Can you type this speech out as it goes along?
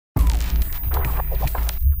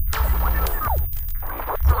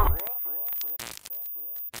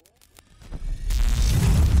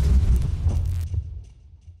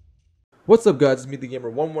What's up guys, it's me the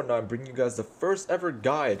Gamer119 bringing you guys the first ever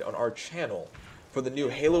guide on our channel for the new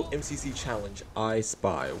Halo MCC challenge, I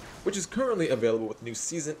Spy, which is currently available with the new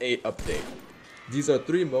Season 8 update. These are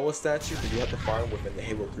 3 MOA statues that you have to find within the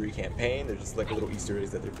Halo 3 campaign. They're just like little Easter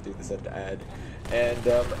eggs that they decided to add. And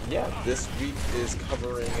yeah, this week is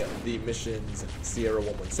covering the missions Sierra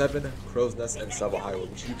 117, Crow's Nest, and Saba Highway,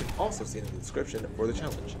 which you can also see in the description for the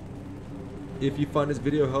challenge. If you find this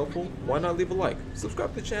video helpful, why not leave a like,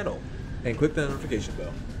 subscribe to the channel, and click the notification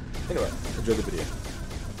bell. Anyway, enjoy the video.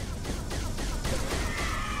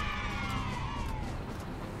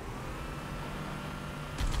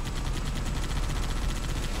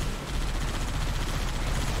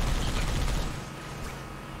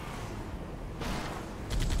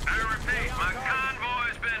 I repeat, my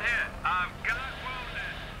convoy's been hit. I've got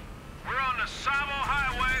wounded. We're on the Saba